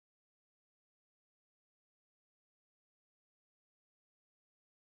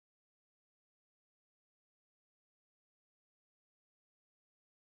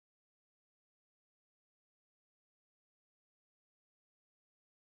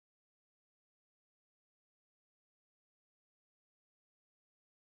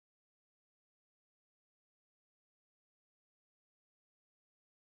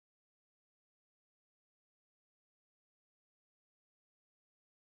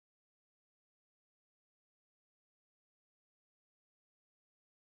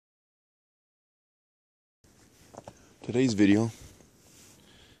Today's video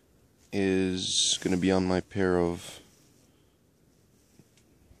is going to be on my pair of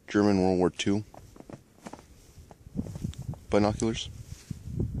German World War II binoculars.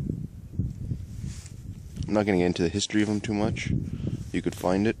 I'm not going to get into the history of them too much. You could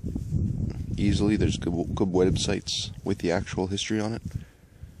find it easily. There's good websites with the actual history on it.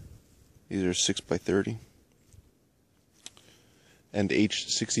 These are 6x30. And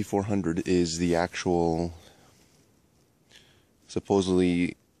H6400 is the actual,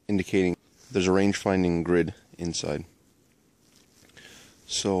 supposedly indicating there's a range finding grid inside.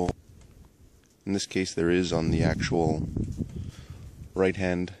 So in this case there is on the actual right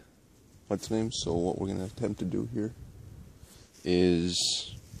hand name. So what we're going to attempt to do here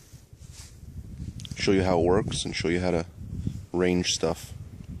is show you how it works and show you how to range stuff.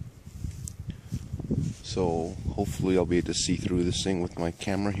 So hopefully I'll be able to see through this thing with my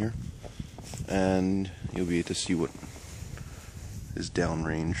camera here, and you'll be able to see what is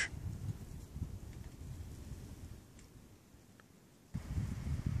downrange.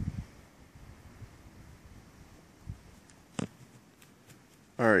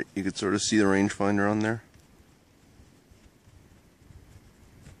 Alright, you can sort of see the rangefinder on there.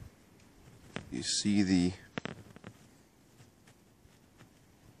 You see the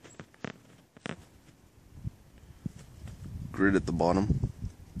grid at the bottom.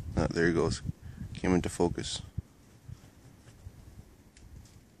 There he goes. Came into focus.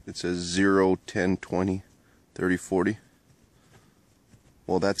 It says 0, 10, 20, 30, 40.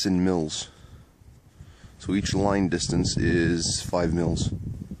 Well, that's in mils. So each line distance is 5 mils.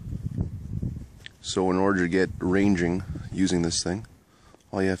 So in order to get ranging using this thing,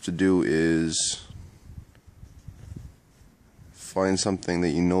 all you have to do is find something that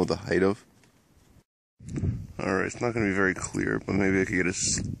you know the height of. Alright, it's not going to be very clear, but maybe I could get a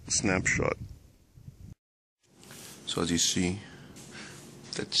snapshot. So as you see,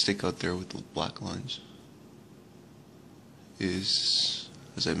 that stick out there with the black lines is,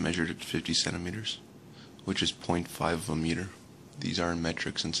 as I measured it, 50 centimeters, which is 0.5 of a meter. These are in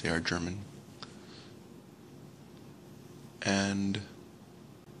metric since they are German. And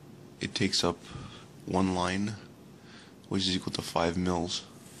it takes up one line, which is equal to 5 mils.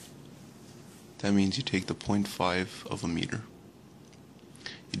 That means you take the 0.5 of a meter,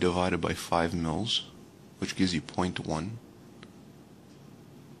 you divide it by 5 mils, which gives you 0.1,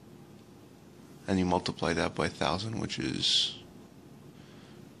 and you multiply that by 1,000, which is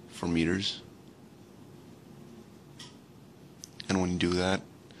for meters. And when you do that,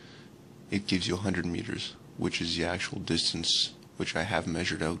 it gives you 100 meters, which is the actual distance which I have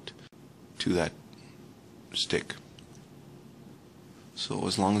measured out to that stick. So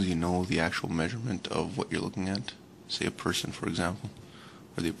as long as you know the actual measurement of what you're looking at, say a person for example,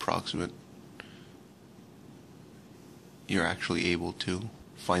 or the approximate, you're actually able to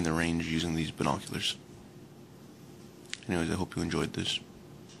find the range using these binoculars. Anyways, I hope you enjoyed this.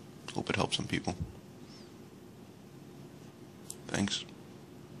 Hope it helps some people. Thanks.